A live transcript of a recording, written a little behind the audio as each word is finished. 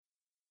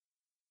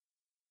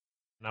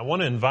I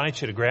want to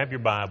invite you to grab your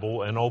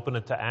Bible and open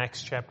it to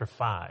Acts chapter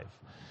 5.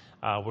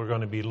 We're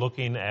going to be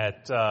looking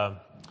at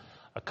a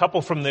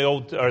couple from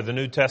the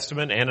New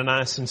Testament,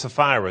 Ananias and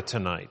Sapphira,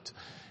 tonight.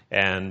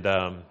 And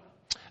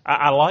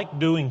I like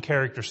doing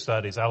character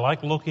studies. I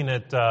like looking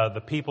at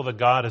the people that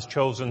God has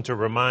chosen to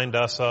remind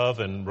us of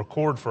and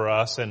record for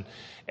us, and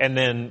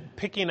then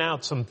picking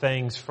out some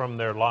things from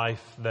their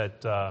life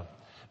that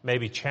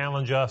maybe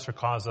challenge us or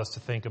cause us to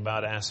think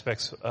about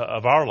aspects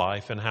of our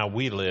life and how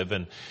we live.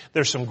 And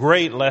there's some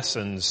great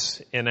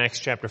lessons in Acts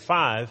chapter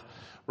 5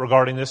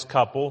 regarding this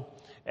couple.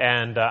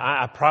 And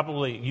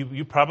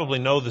you probably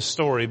know the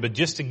story, but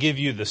just to give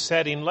you the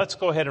setting, let's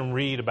go ahead and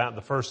read about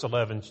the first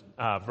 11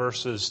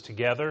 verses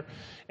together,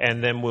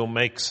 and then we'll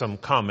make some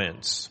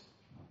comments.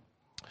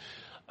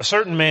 A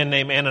certain man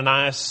named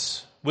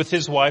Ananias, with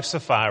his wife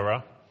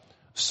Sapphira,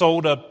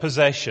 sold a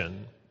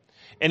possession,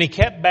 and he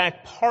kept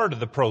back part of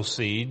the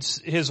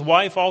proceeds, his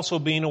wife also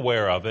being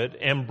aware of it,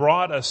 and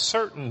brought a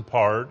certain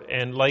part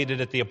and laid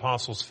it at the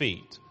apostles'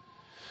 feet.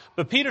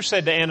 But Peter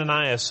said to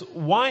Ananias,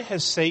 "Why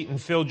has Satan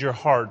filled your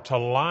heart to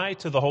lie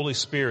to the Holy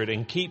Spirit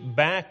and keep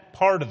back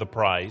part of the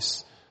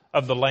price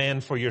of the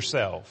land for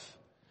yourself?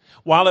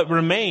 While it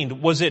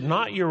remained, was it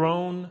not your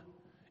own?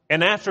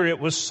 And after it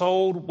was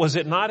sold, was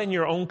it not in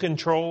your own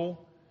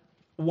control?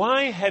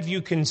 Why have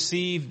you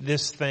conceived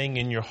this thing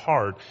in your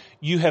heart?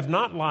 You have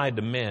not lied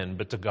to men,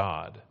 but to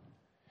God."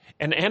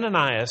 And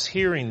Ananias,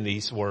 hearing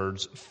these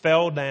words,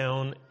 fell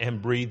down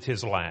and breathed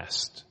his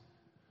last.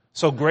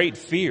 So great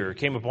fear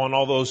came upon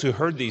all those who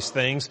heard these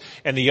things,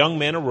 and the young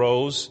men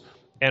arose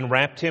and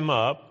wrapped him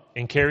up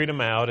and carried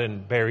him out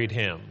and buried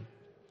him.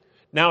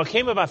 Now it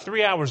came about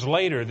 3 hours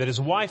later that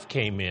his wife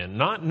came in,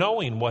 not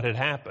knowing what had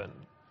happened.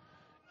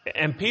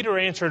 And Peter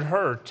answered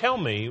her, "Tell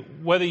me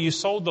whether you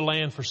sold the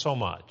land for so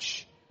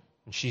much."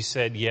 And she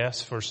said,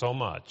 "Yes, for so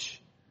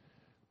much."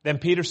 Then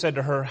Peter said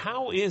to her,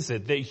 "How is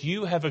it that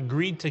you have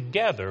agreed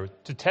together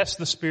to test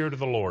the Spirit of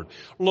the Lord?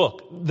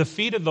 Look, the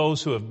feet of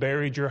those who have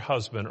buried your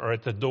husband are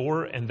at the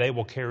door, and they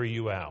will carry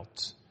you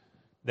out."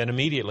 Then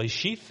immediately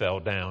she fell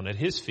down at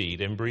his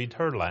feet and breathed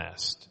her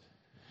last.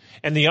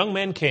 And the young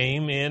men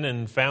came in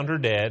and found her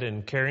dead,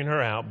 and carrying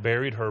her out,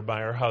 buried her by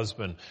her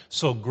husband.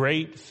 So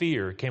great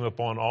fear came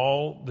upon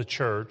all the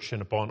church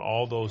and upon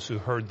all those who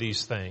heard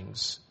these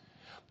things.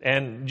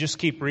 And just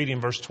keep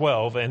reading verse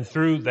 12. And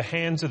through the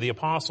hands of the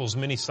apostles,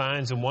 many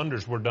signs and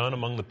wonders were done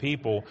among the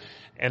people,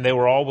 and they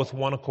were all with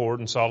one accord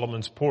in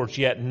Solomon's porch.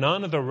 Yet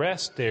none of the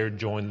rest dared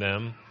join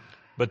them,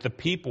 but the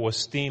people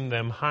esteemed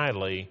them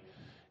highly,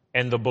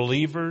 and the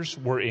believers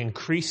were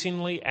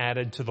increasingly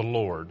added to the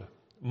Lord,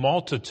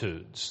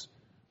 multitudes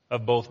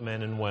of both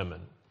men and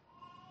women.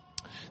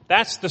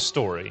 That's the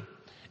story.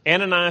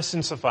 Ananias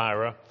and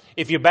Sapphira.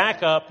 If you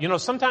back up,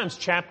 sometimes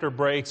chapter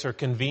breaks are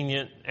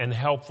convenient and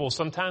helpful.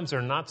 Sometimes they're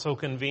not so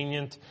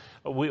convenient.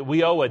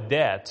 We owe a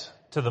debt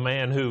to the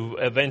man who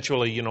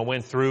eventually,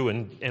 went through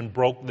and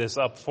broke this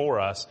up for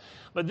us.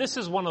 But this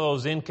is one of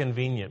those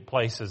inconvenient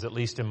places, at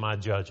least in my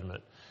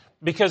judgment,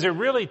 because it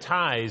really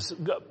ties.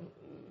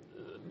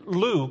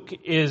 Luke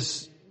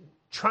is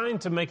trying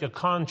to make a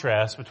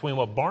contrast between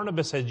what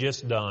Barnabas had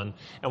just done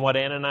and what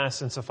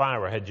Ananias and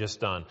Sapphira had just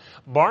done.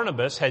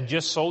 Barnabas had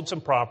just sold some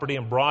property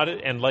and brought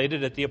it and laid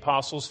it at the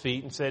apostles'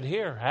 feet and said,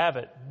 "Here, have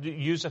it.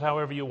 Use it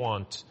however you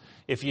want.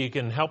 If you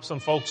can help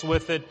some folks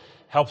with it,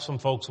 help some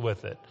folks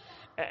with it."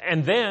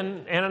 And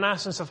then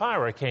Ananias and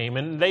Sapphira came,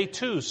 and they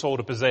too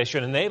sold a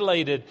possession, and they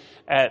laid it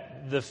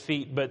at the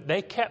feet, but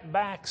they kept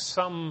back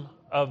some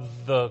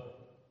of the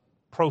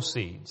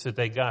proceeds that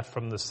they got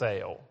from the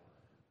sale,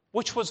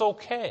 which was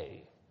okay.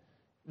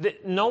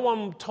 No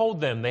one told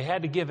them they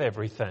had to give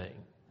everything.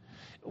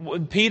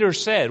 Peter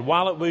said,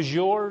 while it was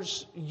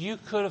yours, you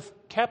could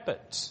have kept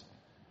it.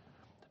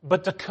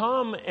 But to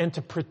come and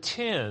to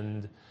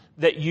pretend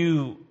that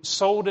you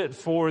sold it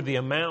for the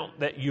amount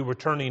that you were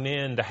turning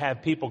in, to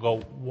have people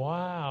go,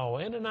 "Wow,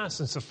 Ananias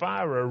and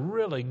Sapphira are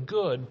really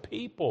good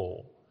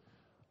people.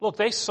 Look,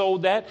 they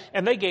sold that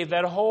and they gave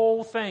that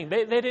whole thing.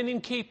 They didn't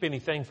even keep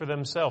anything for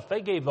themselves.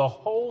 They gave the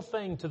whole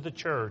thing to the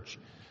church."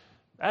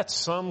 That's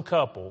some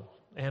couple,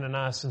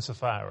 Ananias and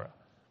Sapphira.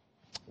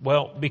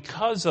 Well,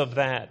 because of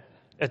that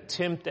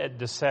attempt at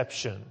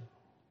deception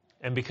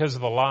and because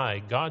of the lie,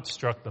 God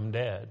struck them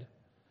dead.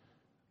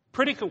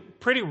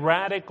 Pretty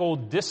radical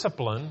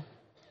discipline.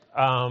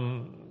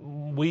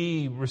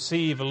 We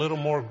receive a little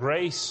more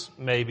grace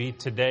maybe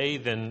today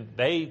than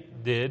they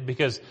did,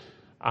 because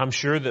I'm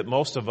sure that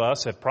most of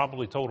us have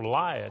probably told a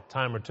lie a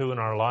time or two in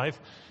our life,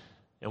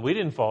 and we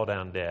didn't fall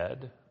down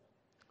dead.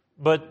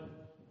 But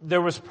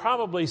there was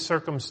probably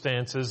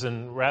circumstances,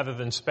 and rather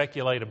than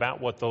speculate about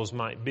what those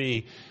might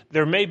be,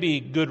 there may be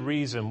good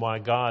reason why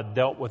God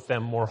dealt with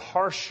them more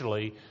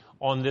harshly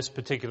on this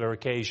particular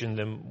occasion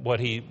than what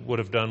he would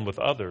have done with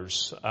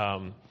others.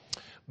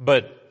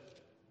 But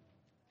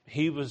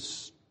he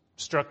was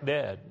struck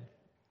dead.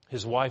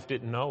 His wife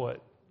didn't know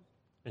it.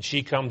 And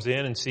she comes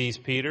in and sees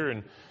Peter,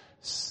 and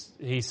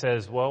he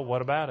says, "Well,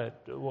 what about it?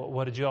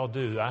 What did you all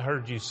do? I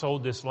heard you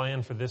sold this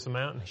land for this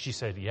amount." And she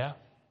said, "Yeah,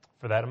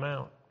 for that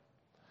amount."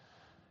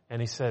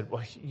 And he said,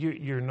 well,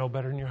 you're no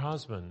better than your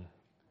husband.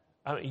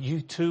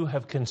 You two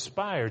have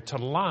conspired to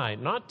lie,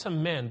 not to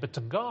men, but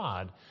to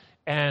God.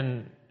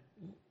 And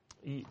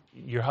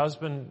your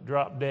husband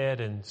dropped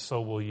dead, and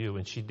so will you.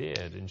 And she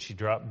did, and she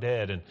dropped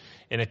dead. And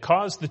it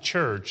caused the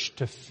church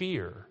to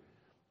fear,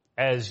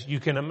 as you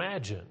can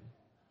imagine.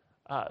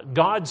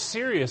 God's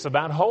serious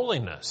about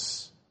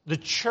holiness. The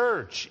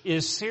church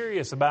is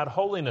serious about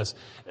holiness.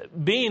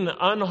 Being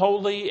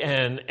unholy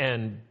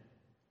and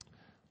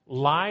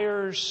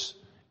liars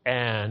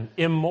and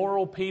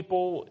immoral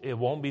people, it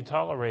won't be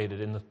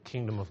tolerated in the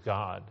kingdom of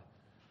God.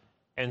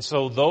 And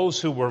so those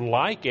who were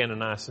like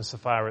Ananias and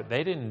Sapphira,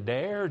 they didn't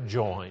dare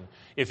join.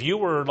 If you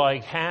were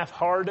like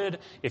half-hearted,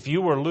 if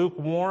you were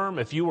lukewarm,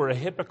 if you were a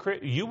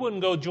hypocrite, you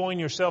wouldn't go join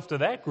yourself to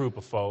that group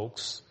of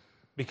folks,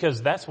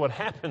 because that's what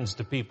happens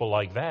to people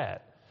like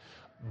that.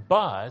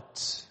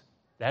 But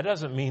that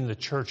doesn't mean the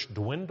church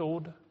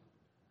dwindled.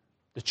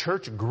 The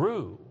church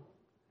grew.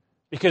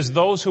 Because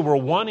those who were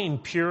wanting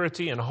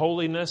purity and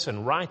holiness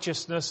and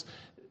righteousness,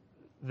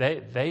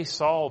 they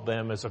saw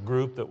them as a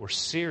group that were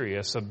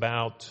serious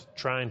about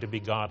trying to be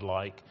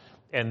godlike,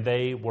 and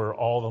they were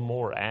all the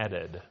more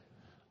added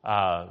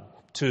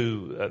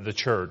to the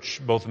church,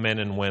 both men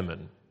and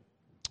women.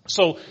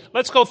 So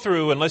let's go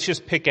through and let's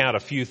just pick out a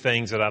few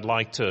things that I'd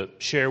like to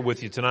share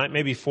with you tonight,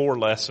 maybe 4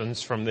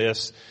 lessons from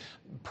this,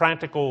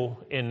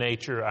 practical in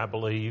nature, I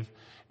believe.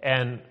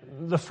 And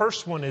the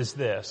first one is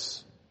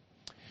this.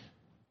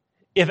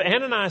 If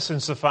Ananias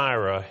and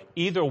Sapphira,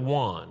 either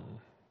one,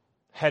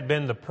 had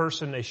been the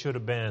person they should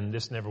have been,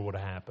 this never would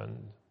have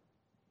happened.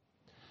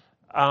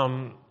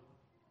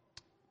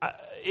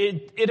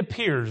 It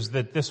appears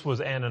that this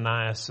was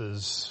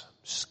Ananias'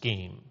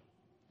 scheme.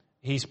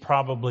 He's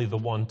probably the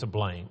one to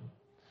blame.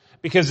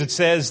 Because it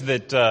says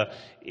that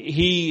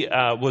he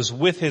was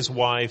with his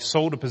wife,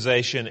 sold a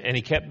possession, and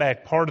he kept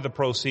back part of the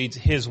proceeds,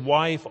 his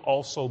wife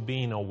also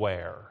being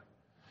aware.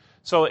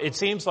 So it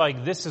seems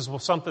like this is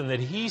something that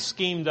he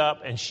schemed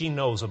up and she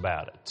knows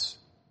about it.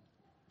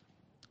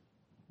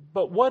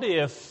 But what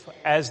if,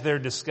 as they're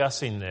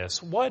discussing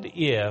this, what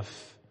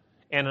if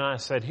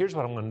Ananias said, here's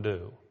what I'm going to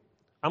do.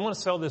 I'm going to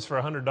sell this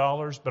for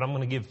 $100, but I'm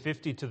going to give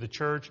 50 to the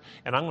church,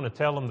 and I'm going to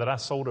tell them that I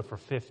sold it for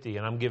 50,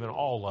 and I'm giving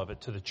all of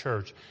it to the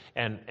church,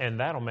 and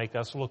that'll make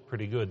us look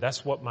pretty good.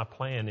 That's what my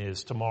plan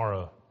is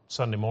tomorrow,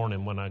 Sunday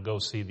morning, when I go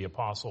see the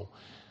apostle.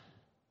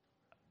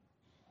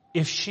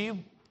 If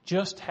she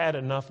just had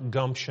enough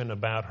gumption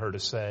about her to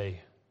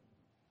say,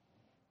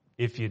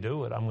 if you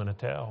do it, I'm going to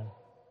tell.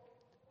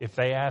 If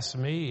they ask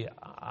me,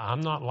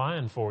 I'm not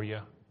lying for you.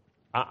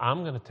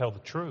 I'm going to tell the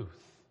truth.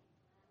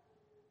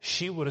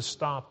 She would have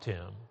stopped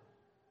him.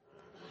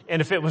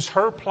 And if it was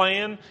her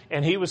plan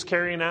and he was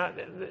carrying out,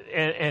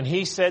 and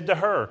he said to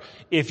her,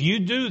 if you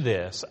do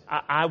this,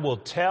 I will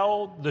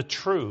tell the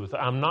truth.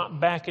 I'm not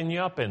backing you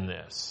up in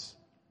this.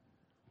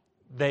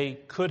 They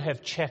could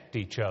have checked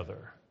each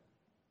other.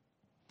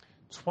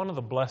 It's one of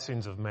the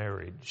blessings of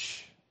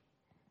marriage.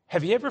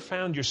 Have you ever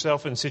found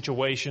yourself in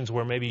situations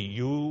where maybe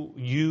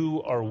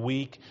you are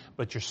weak,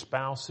 but your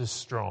spouse is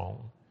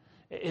strong?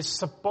 It's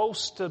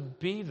supposed to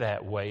be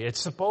that way.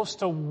 It's supposed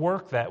to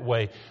work that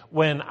way.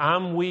 When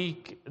I'm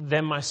weak,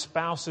 then my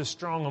spouse is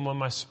strong. And when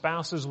my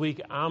spouse is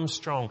weak, I'm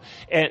strong.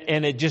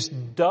 And it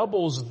just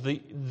doubles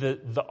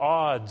the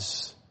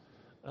odds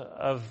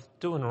of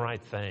doing the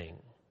right thing.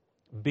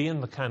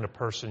 Being the kind of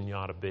person you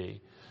ought to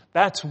be.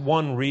 That's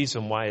one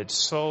reason why it's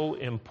so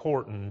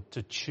important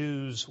to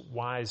choose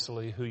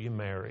wisely who you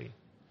marry.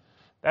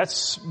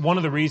 That's one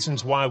of the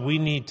reasons why we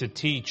need to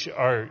teach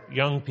our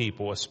young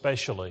people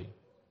especially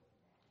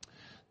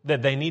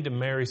that they need to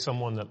marry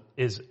someone that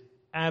is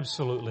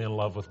absolutely in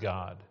love with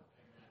God,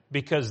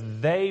 because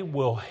they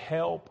will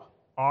help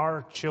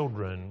our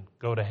children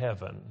go to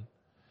heaven.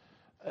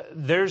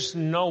 There's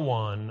no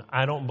one,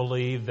 I don't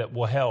believe, that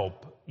will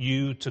help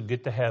you to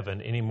get to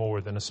heaven any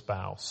more than a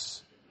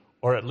spouse,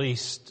 or at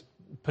least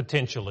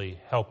potentially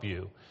help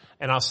you.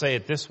 And I'll say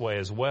it this way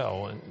as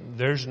well.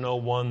 There's no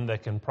one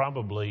that can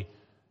probably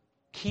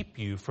keep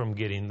you from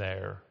getting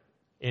there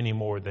any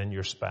more than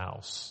your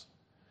spouse.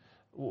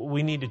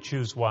 We need to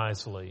choose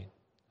wisely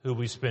who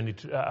we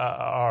spend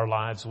our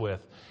lives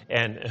with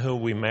and who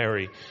we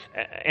marry.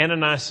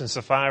 Ananias and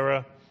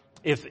Sapphira,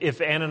 if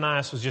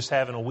Ananias was just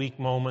having a weak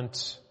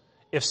moment,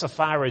 if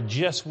Sapphira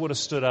just would have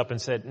stood up and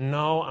said,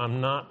 no,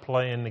 I'm not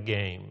playing the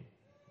game,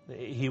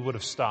 he would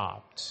have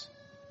stopped.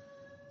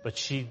 But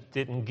she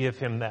didn't give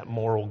him that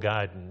moral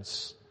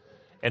guidance,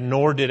 and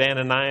nor did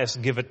Ananias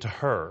give it to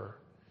her.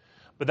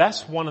 But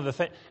that's one of the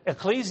things.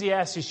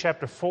 Ecclesiastes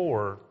chapter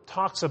 4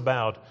 talks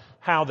about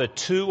how the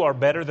two are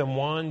better than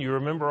one. You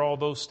remember all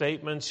those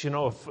statements? You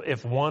know,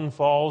 if one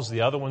falls,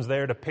 the other one's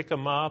there to pick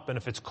them up. And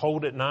if it's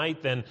cold at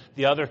night, then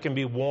the other can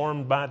be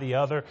warmed by the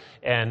other.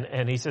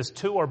 And he says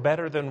two are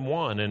better than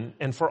one.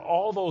 And for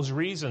all those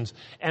reasons,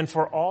 and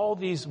for all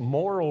these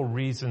moral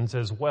reasons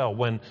as well,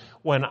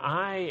 when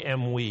I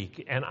am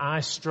weak and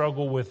I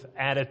struggle with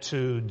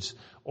attitudes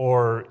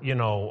or,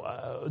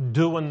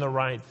 doing the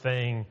right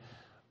thing,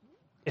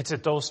 It's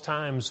at those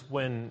times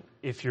when,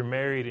 if you're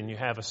married and you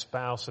have a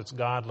spouse that's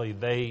godly,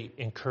 they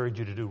encourage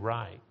you to do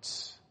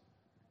right.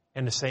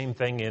 And the same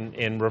thing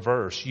in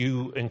reverse.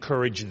 You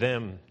encourage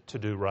them to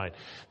do right.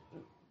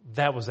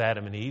 That was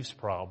Adam and Eve's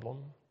problem.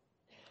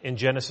 In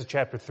Genesis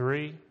chapter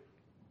 3,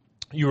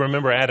 you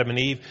remember Adam and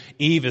Eve.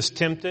 Eve is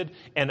tempted,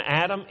 and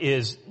Adam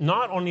is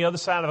not on the other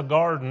side of the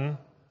garden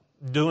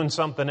doing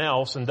something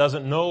else and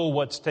doesn't know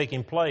what's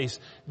taking place.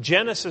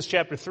 Genesis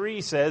chapter 3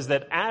 says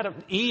that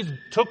Eve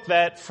took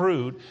that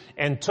fruit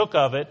and took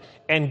of it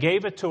and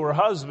gave it to her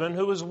husband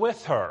who was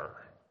with her.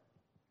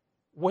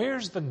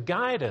 Where's the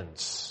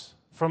guidance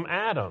from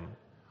Adam?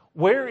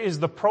 Where is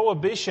the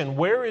prohibition?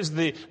 Where is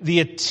the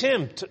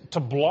attempt to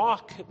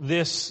block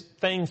this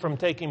thing from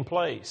taking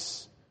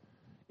place?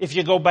 If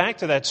you go back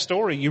to that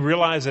story, you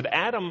realize that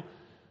Adam,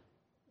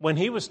 when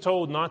he was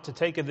told not to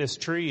take of this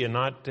tree and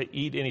not to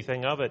eat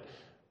anything of it,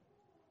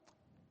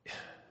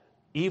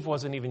 Eve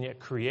wasn't even yet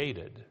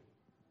created.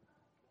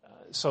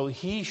 So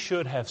he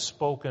should have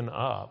spoken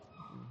up,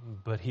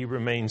 but he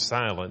remained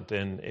silent,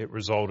 and it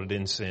resulted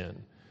in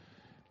sin.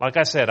 Like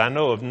I said, I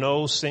know of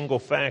no single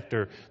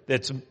factor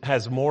that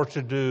has more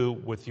to do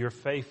with your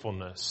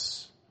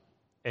faithfulness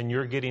and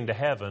you're getting to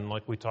heaven,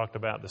 like we talked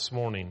about this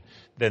morning,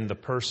 than the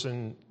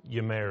person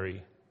you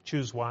marry.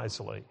 Choose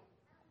wisely.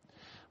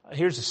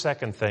 Here's the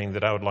second thing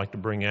that I would like to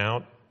bring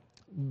out.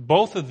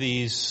 Both of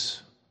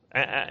these,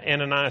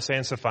 Ananias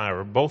and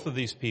Sapphira, both of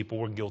these people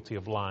were guilty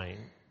of lying.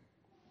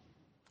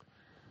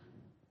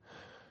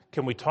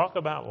 Can we talk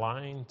about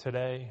lying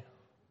today?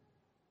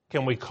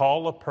 Can we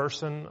call a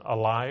person a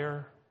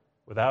liar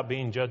without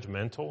being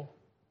judgmental?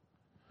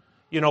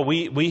 You know,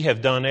 we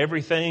have done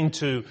everything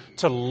to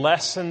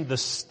lessen the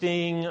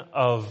sting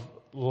of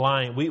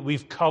lying.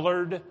 We've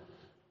colored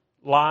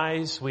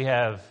lies. We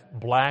have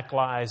black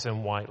lies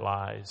and white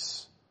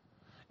lies.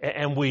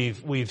 And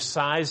we've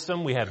sized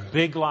them. We have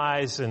big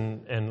lies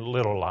and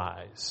little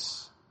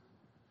lies.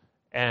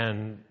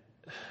 And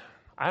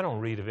I don't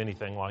read of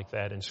anything like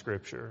that in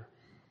Scripture.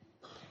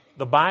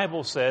 The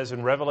Bible says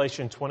in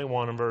Revelation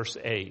 21 and verse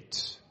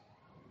 8,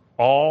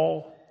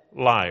 all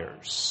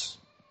liars,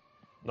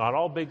 not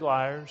all big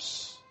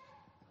liars,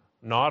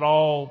 not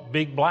all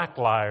big black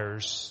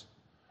liars,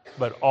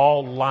 but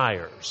all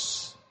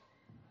liars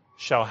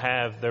shall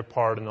have their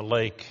part in the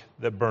lake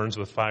that burns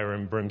with fire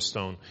and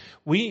brimstone.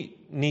 We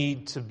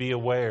need to be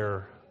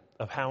aware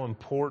of how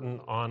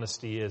important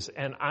honesty is.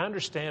 And I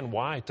understand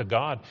why to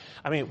God.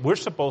 I mean, we're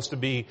supposed to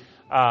be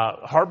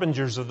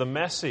harbingers of the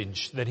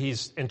message that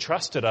He's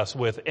entrusted us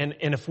with. And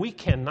if we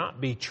cannot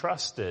be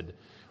trusted,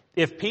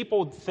 if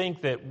people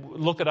think that,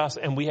 look at us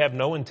and we have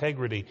no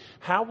integrity,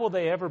 how will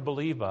they ever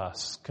believe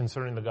us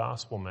concerning the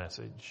gospel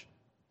message?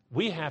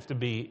 We have to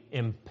be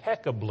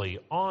impeccably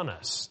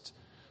honest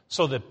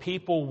so that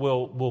people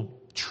will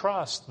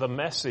trust the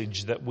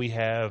message that we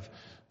have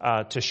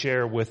to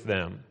share with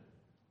them.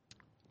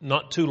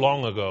 Not too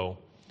long ago,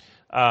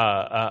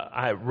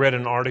 I read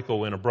an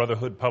article in a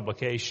Brotherhood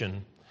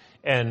publication,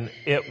 and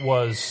it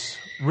was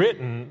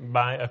written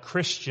by a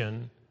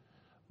Christian,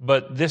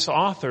 but this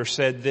author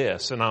said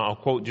this, and I'll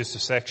quote just a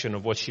section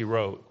of what she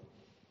wrote.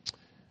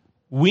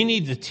 We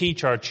need to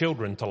teach our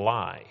children to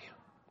lie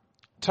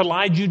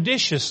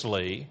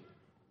judiciously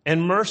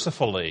and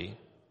mercifully,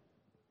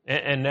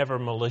 and never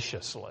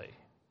maliciously.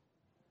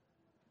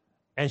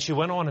 And she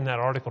went on in that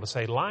article to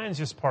say, lying is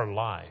just part of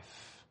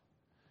life.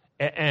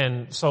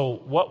 And so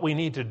what we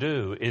need to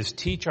do is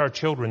teach our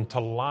children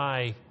to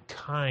lie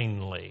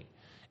kindly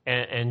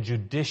and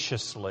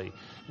judiciously,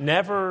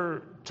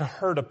 never to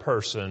hurt a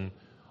person,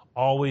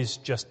 always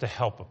just to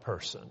help a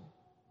person.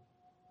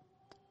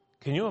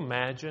 Can you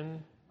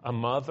imagine a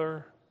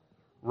mother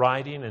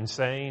writing and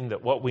saying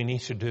that what we need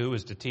to do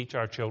is to teach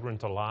our children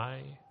to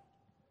lie?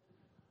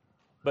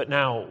 But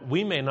now,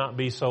 we may not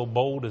be so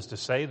bold as to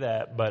say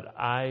that, but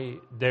I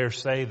dare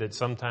say that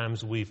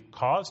sometimes we've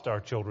caused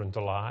our children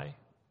to lie.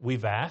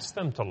 We've asked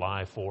them to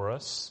lie for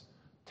us.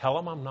 Tell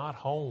them I'm not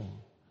home.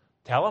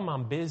 Tell them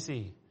I'm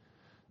busy.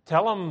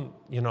 Tell them,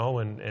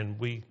 and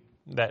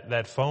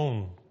that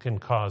phone can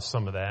cause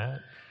some of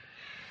that.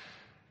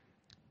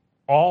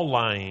 All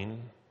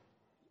lying,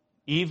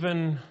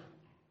 even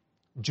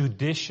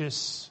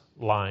judicious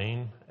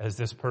lying, as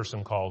this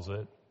person calls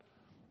it,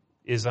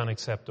 is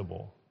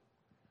unacceptable.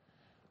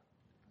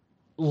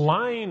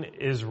 Lying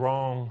is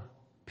wrong,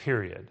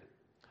 period.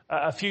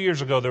 A few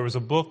years ago, there was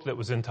a book that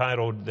was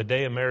entitled "The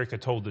Day America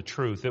Told the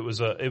Truth." It was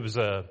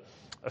a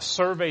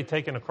survey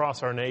taken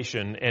across our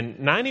nation, and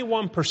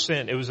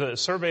 91%. It was a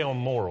survey on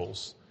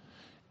morals,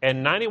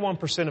 and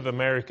 91% of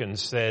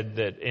Americans said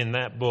that in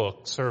that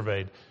book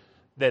surveyed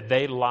that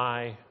they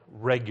lie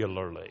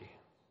regularly.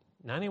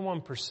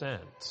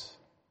 91%.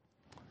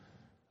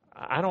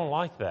 I don't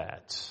like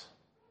that,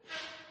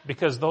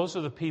 because those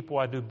are the people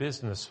I do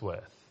business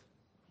with.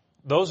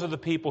 Those are the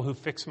people who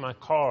fix my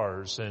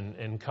cars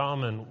and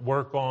come and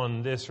work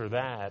on this or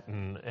that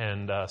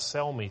and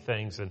sell me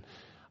things. And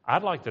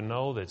I'd like to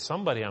know that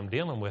somebody I'm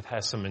dealing with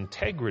has some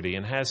integrity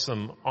and has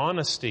some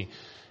honesty.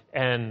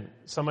 And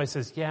somebody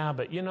says, yeah,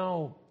 but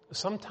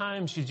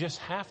sometimes you just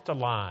have to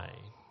lie.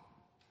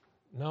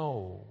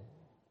 No,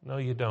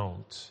 you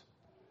don't.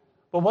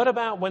 But what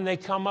about when they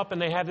come up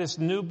and they have this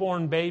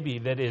newborn baby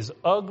that is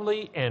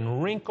ugly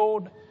and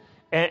wrinkled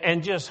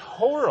and just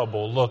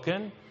horrible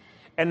looking,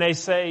 and they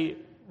say,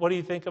 "What do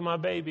you think of my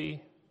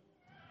baby?"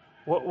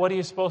 What are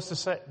you supposed to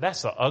say?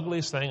 "That's the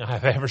ugliest thing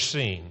I've ever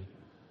seen."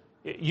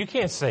 You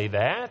can't say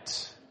that.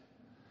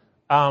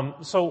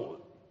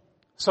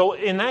 So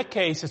in that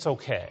case, it's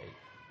okay.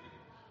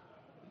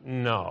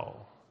 No.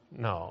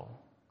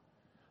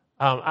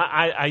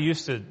 I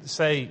used to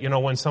say,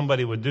 when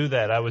somebody would do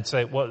that, I would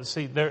say, well,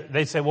 see,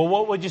 they'd say, well,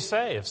 what would you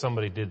say if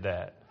somebody did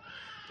that?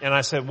 And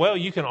I said, well,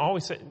 you can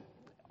always say,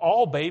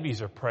 all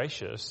babies are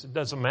precious. It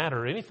doesn't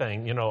matter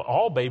anything.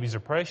 All babies are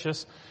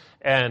precious,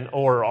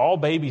 or all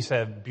babies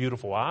have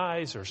beautiful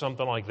eyes or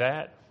something like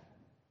that.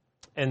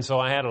 And so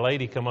I had a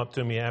lady come up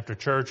to me after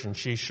church, and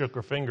she shook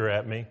her finger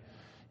at me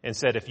and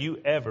said, "If you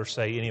ever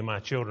say any of my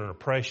children are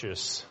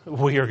precious,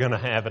 we are going to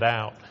have it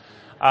out."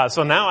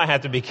 So now I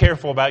have to be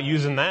careful about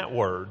using that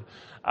word.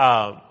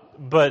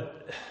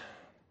 But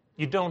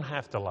you don't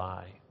have to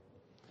lie.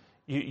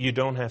 You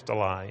don't have to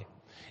lie.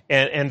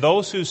 And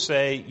those who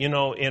say,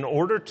 in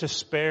order to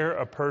spare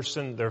a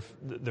person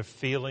their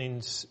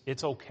feelings,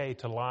 it's okay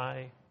to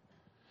lie.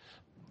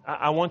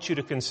 I want you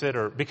to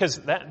consider, because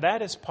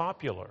that is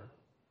popular.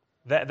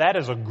 That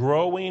is a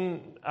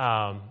growing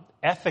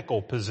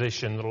ethical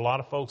position that a lot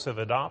of folks have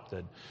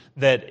adopted,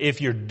 that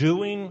if you're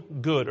doing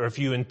good or if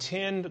you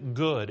intend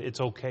good, it's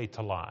okay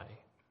to lie.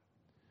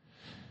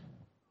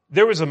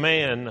 There was a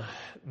man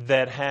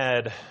that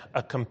had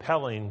a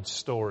compelling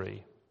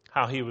story,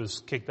 how he was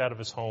kicked out of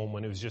his home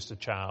when he was just a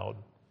child,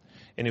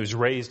 and he was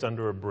raised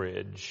under a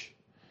bridge.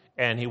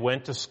 And he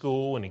went to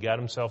school and he got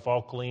himself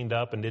all cleaned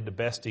up and did the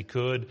best he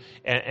could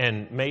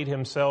and made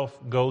himself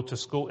go to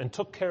school and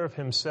took care of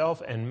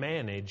himself and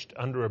managed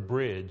under a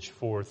bridge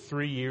for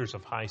 3 years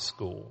of high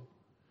school.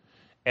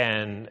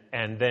 And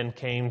then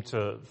came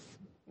to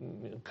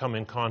come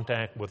in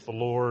contact with the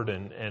Lord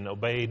and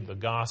obeyed the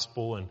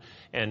gospel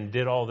and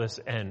did all this.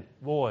 And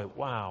boy,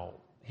 wow,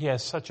 he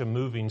has such a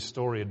moving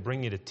story. It'd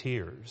bring you to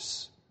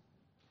tears.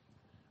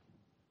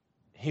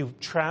 He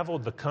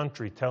traveled the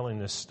country telling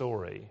this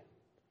story,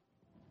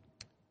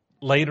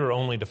 later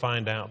only to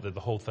find out that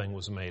the whole thing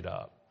was made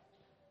up.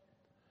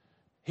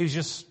 He was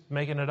just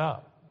making it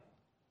up.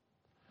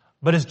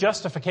 But his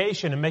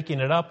justification in making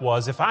it up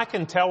was, if I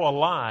can tell a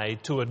lie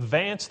to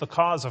advance the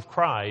cause of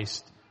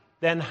Christ,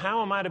 then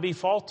how am I to be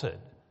faulted?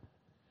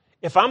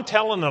 If I'm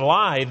telling a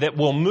lie that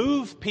will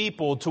move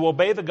people to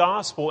obey the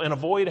gospel and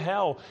avoid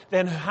hell,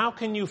 then how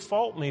can you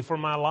fault me for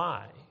my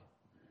lie?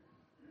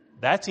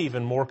 That's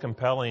even more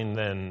compelling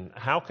than,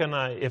 how can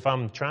I, if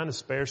I'm trying to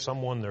spare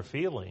someone their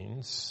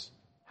feelings,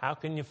 how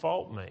can you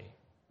fault me?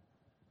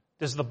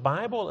 Does the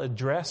Bible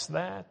address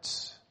that?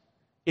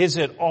 Is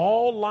it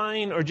all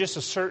lying or just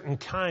a certain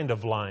kind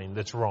of lying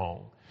that's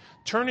wrong?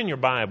 Turn in your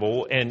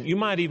Bible, and you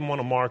might even want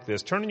to mark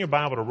this. Turn in your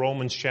Bible to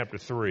Romans chapter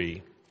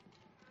 3.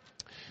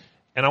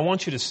 And I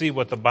want you to see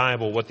what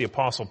the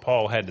Apostle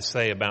Paul had to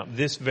say about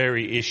this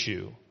very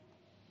issue.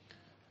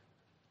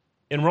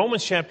 In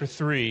Romans chapter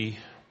 3,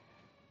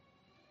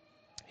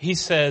 he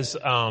says,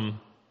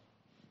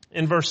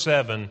 in verse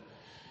 7,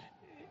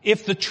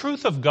 "If the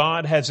truth of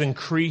God has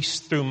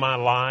increased through my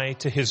lie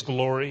to his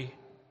glory,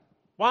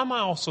 why am I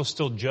also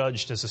still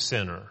judged as a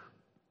sinner?"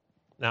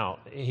 Now,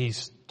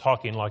 he's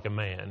talking like a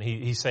man.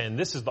 He's saying,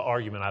 this is the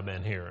argument I've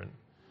been hearing.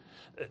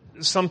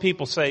 Some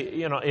people say,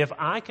 if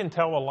I can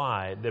tell a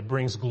lie that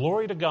brings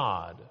glory to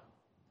God,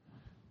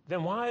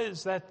 then why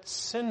is that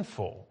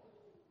sinful?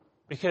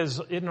 Because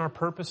isn't our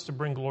purpose to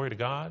bring glory to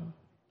God?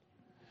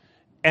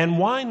 And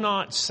why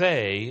not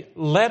say,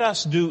 let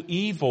us do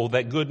evil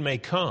that good may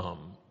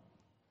come?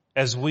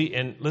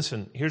 And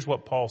listen, here's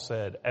what Paul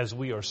said, as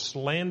we are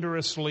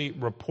slanderously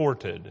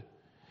reported,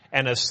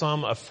 and as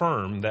some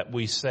affirm that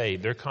we say,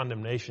 their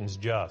condemnation's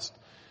just.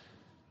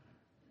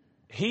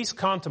 He's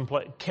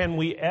contemplating, can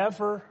we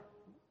ever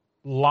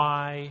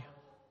lie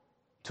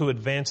to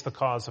advance the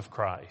cause of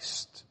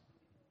Christ?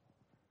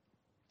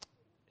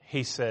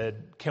 He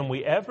said, can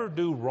we ever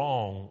do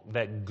wrong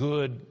that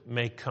good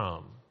may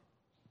come?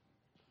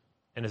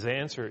 And his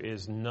answer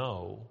is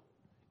no.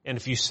 And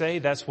if you say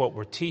that's what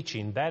we're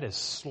teaching, that is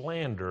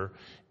slander,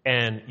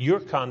 and your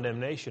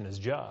condemnation is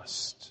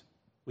just.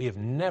 We have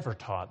never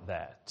taught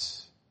that.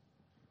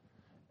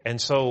 And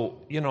so,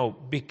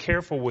 be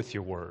careful with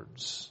your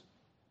words.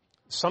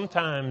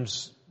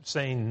 Sometimes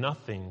saying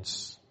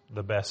nothing's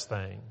the best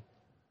thing,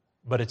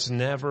 but it's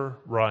never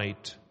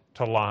right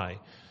to lie.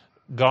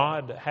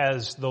 God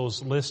has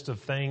those lists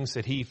of things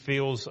that he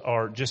feels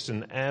are just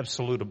an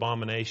absolute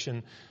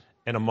abomination,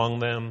 and among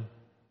them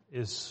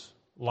is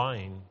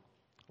lying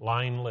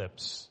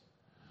lips.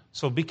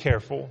 So be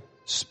careful.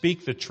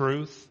 Speak the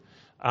truth.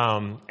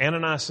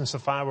 Ananias and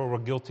Sapphira were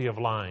guilty of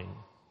lying.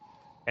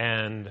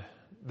 And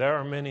there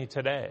are many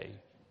today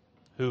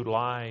who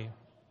lie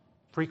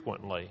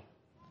frequently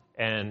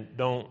and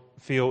don't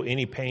feel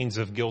any pains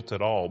of guilt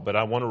at all. But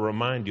I want to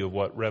remind you of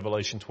what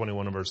Revelation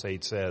 21 and verse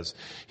 8 says.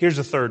 Here's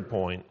a third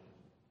point.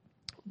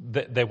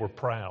 They were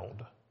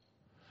proud.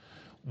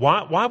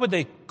 Why would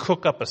they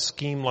cook up a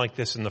scheme like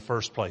this in the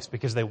first place?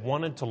 Because they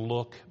wanted to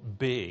look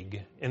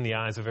big in the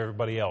eyes of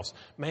everybody else.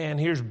 Man,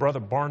 here's Brother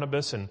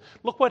Barnabas, and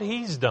look what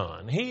he's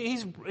done.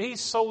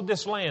 He's sold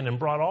this land and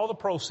brought all the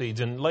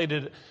proceeds and laid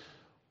it.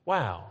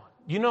 Wow.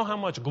 You know how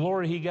much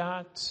glory he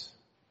got?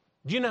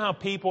 Do you know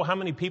how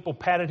many people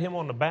patted him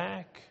on the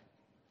back?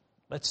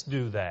 Let's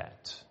do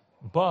that.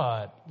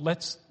 But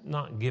let's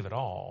not give it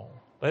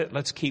all.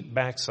 Let's keep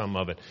back some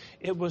of it.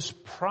 It was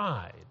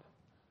pride.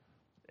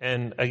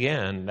 And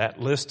again, that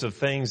list of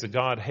things that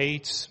God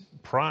hates,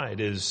 pride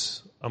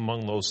is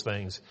among those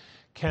things.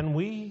 Can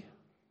we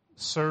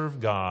serve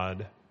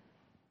God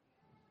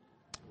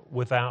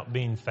without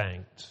being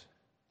thanked?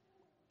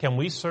 Can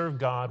we serve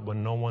God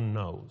when no one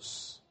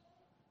knows?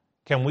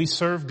 Can we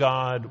serve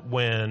God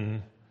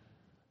when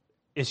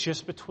it's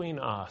just between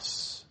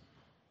us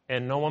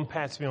and no one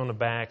pats me on the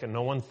back and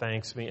no one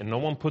thanks me and no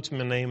one puts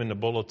my name in the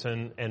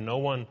bulletin and no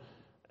one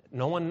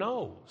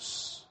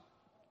knows?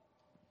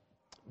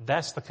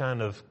 That's the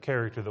kind of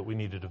character that we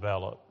need to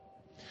develop.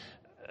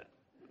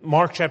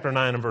 Mark chapter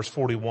 9 and verse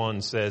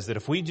 41 says that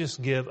if we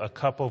just give a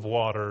cup of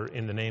water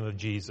in the name of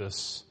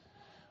Jesus,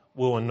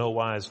 we'll in no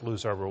wise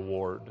lose our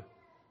reward.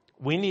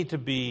 We need to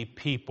be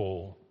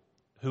people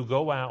who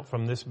go out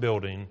from this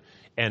building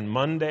and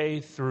Monday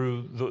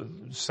through the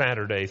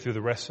Saturday, through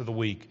the rest of the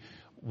week,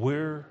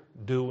 we're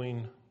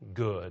doing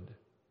good.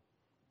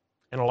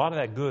 And a lot of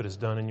that good is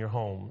done in your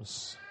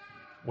homes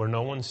where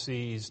no one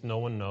sees, no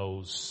one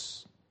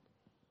knows.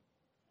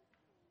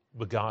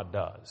 But God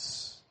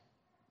does.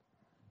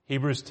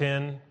 Hebrews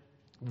 10,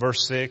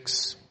 verse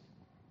 6,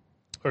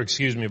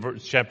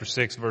 chapter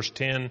 6, verse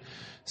 10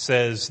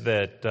 says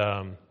that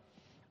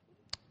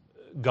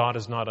God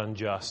is not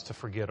unjust to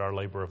forget our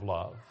labor of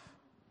love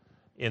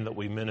in that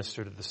we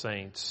minister to the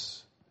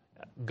saints.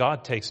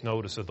 God takes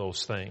notice of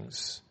those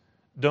things.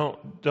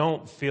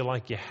 Don't feel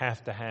like you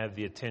have to have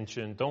the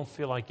attention. Don't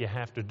feel like you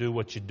have to do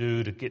what you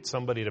do to get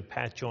somebody to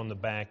pat you on the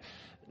back.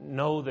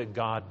 Know that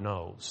God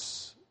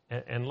knows.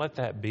 And let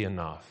that be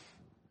enough.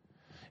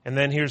 And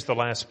then here's the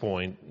last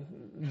point.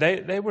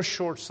 They were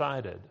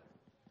short-sighted.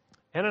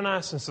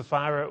 Ananias and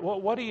Sapphira,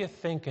 what are you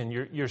thinking?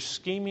 You're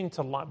scheming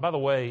to lie. By the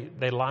way,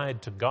 they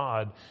lied to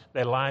God.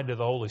 They lied to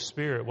the Holy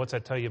Spirit. What's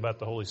that tell you about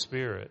the Holy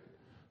Spirit?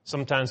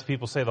 Sometimes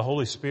people say the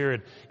Holy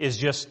Spirit is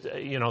just,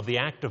 the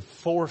active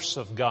force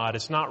of God.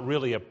 It's not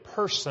really a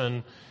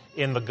person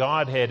in the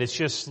Godhead. It's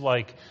just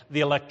like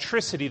the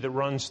electricity that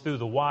runs through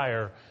the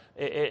wire.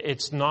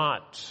 It's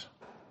not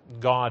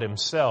God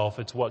himself.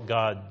 It's what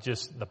God,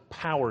 just the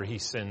power he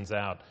sends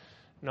out.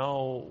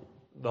 No,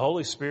 the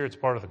Holy Spirit's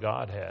part of the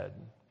Godhead.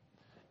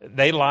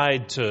 They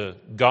lied to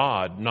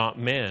God, not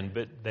men,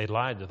 but they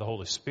lied to the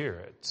Holy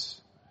Spirit.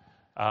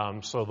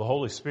 So the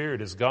Holy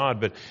Spirit is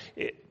God, but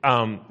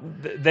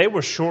they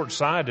were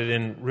short-sighted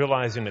in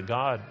realizing that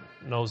God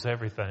knows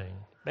everything.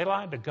 They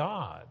lied to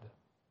God.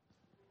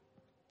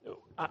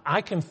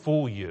 I can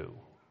fool you,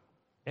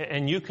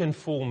 and you can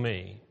fool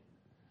me.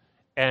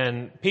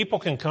 And people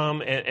can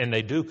come, and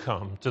they do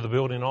come to the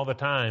building all the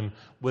time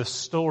with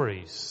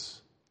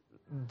stories,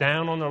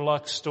 down on their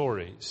luck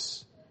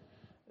stories.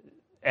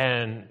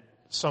 And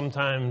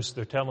sometimes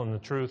they're telling the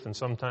truth, and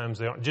sometimes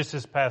they aren't. Just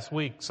this past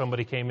week,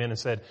 somebody came in and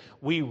said,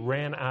 we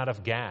ran out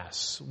of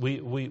gas. We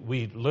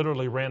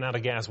literally ran out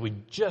of gas. We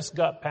just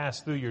got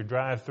passed through your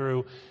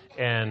drive-through,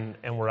 and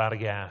we're out of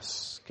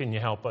gas. Can you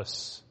help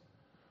us?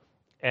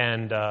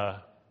 And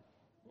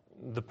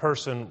the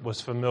person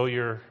was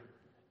familiar.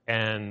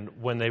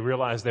 And when they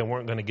realized they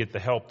weren't going to get the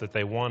help that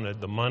they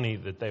wanted, the money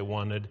that they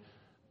wanted,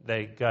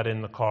 they got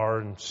in the car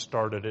and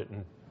started it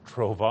and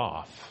drove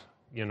off.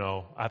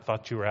 I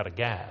thought you were out of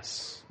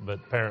gas, but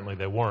apparently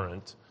they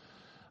weren't.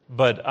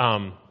 But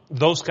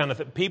those kind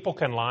of people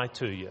can lie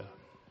to you,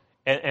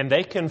 and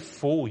they can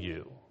fool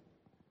you.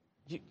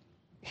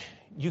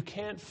 You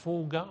can't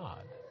fool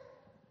God.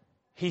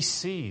 He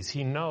sees,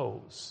 he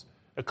knows.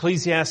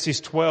 Ecclesiastes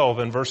 12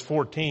 and verse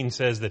 14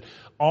 says that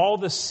all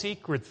the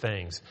secret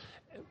things,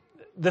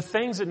 the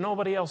things that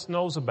nobody else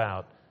knows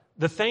about,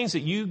 the things that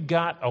you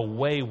got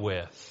away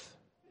with,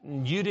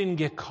 you didn't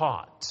get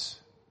caught.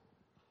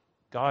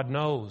 God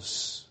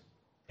knows,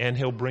 and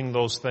he'll bring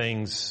those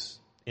things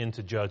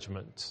into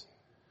judgment.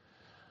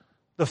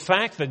 The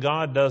fact that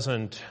God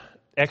doesn't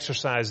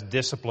exercise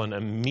discipline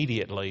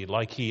immediately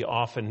like he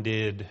often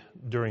did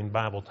during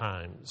Bible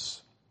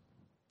times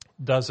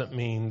doesn't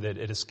mean that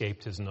it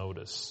escaped his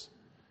notice.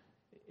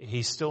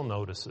 He still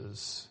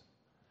notices.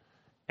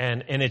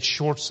 And it's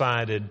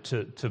short-sighted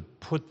to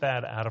put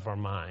that out of our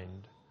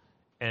mind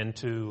and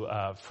to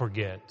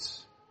forget.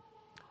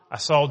 I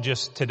saw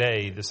just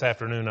today, this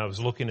afternoon, I was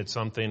looking at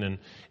something and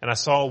I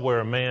saw where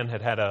a man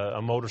had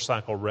a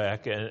motorcycle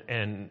wreck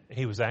and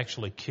he was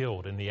actually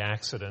killed in the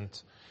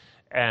accident.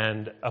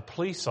 And a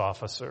police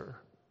officer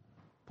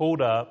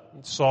pulled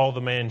up, saw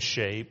the man's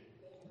shape,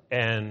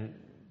 and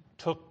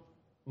took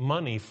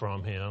money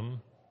from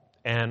him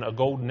and a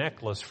gold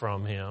necklace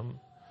from him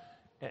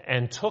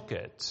and took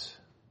it,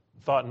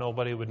 thought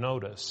nobody would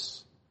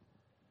notice.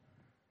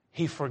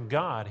 He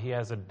forgot he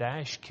has a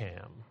dash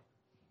cam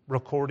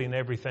recording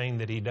everything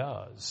that he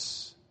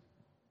does.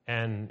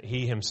 And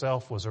he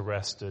himself was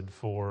arrested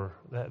for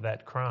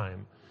that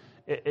crime.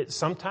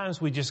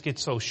 Sometimes we just get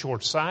so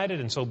short-sighted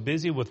and so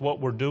busy with what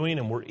we're doing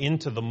and we're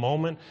into the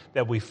moment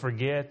that we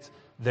forget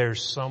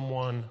there's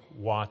someone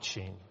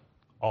watching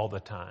all the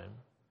time.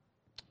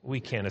 We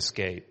can't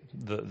escape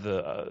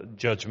the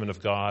judgment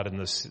of God and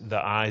the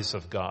eyes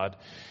of God.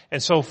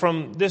 And so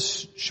from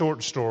this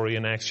short story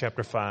in Acts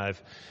chapter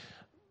 5,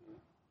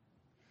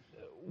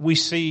 we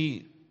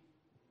see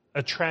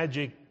a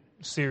tragic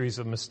series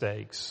of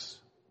mistakes.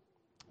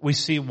 We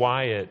see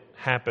why it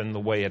happened the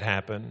way it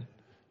happened.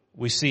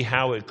 We see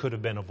how it could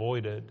have been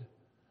avoided.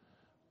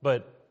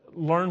 But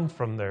learn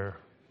from their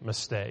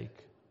mistake.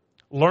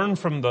 Learn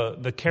from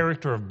the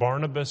character of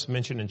Barnabas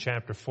mentioned in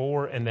chapter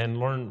 4, and then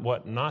learn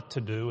what not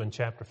to do in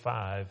chapter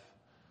 5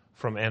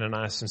 from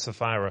Ananias and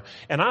Sapphira.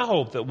 And I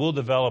hope that we'll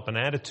develop an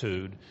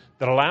attitude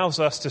that allows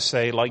us to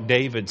say, like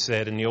David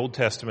said in the Old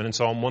Testament in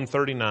Psalm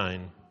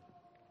 139,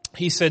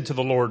 he said to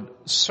the Lord,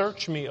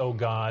 "Search me, O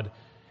God,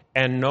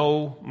 and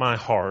know my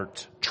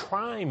heart.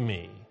 Try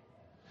me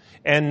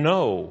and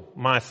know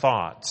my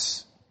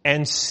thoughts,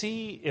 and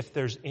see if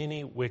there's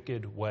any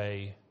wicked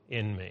way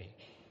in me."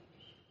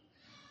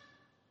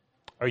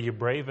 Are you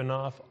brave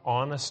enough,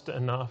 honest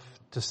enough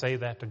to say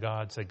that to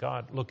God? Say,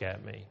 "God, look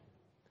at me.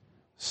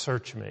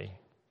 Search me.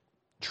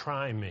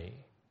 Try me.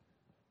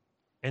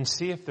 And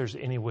see if there's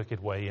any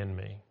wicked way in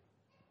me."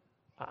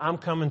 I'm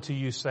coming to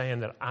you saying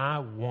that I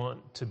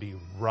want to be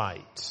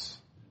right.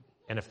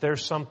 And if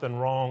there's something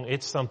wrong,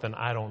 it's something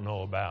I don't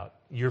know about.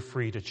 You're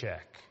free to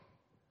check.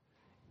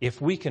 If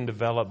we can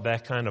develop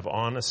that kind of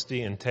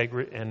honesty and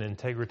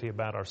integrity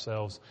about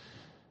ourselves,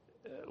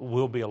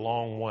 we'll be a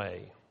long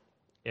way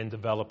in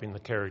developing the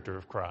character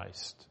of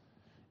Christ.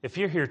 If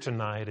you're here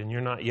tonight and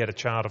you're not yet a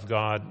child of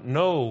God,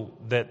 know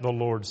that the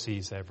Lord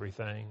sees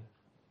everything.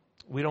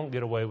 We don't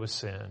get away with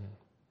sin.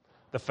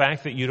 The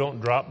fact that you don't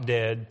drop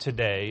dead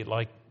today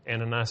like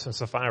Ananias and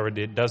Sapphira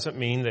did doesn't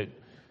mean that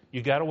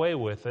you got away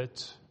with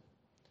it.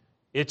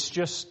 It's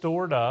just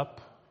stored up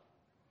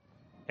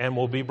and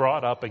will be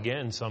brought up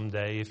again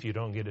someday if you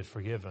don't get it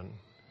forgiven.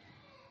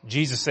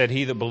 Jesus said,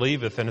 "He that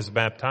believeth and is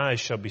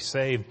baptized shall be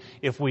saved."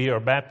 If we are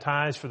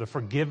baptized for the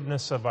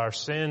forgiveness of our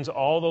sins,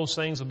 all those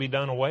things will be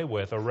done away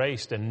with,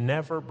 erased, and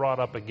never brought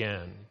up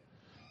again.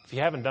 If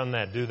you haven't done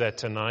that, do that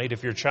tonight.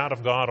 If you're a child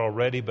of God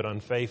already but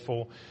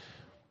unfaithful,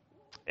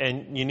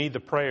 and you need the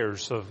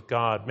prayers of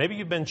God, maybe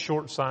you've been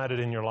short-sighted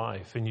in your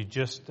life and you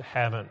just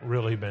haven't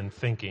really been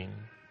thinking.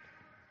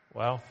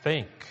 Well,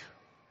 think.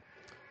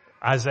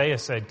 Isaiah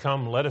said,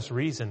 "Come, let us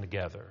reason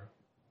together.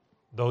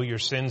 Though your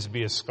sins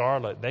be as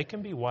scarlet, they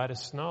can be white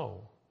as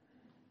snow.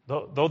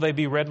 Though they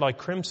be red like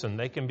crimson,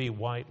 they can be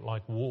white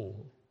like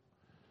wool."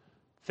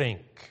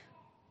 Think.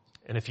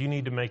 And if you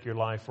need to make your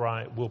life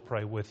right, we'll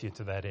pray with you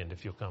to that end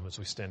if you'll come as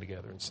we stand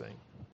together and sing.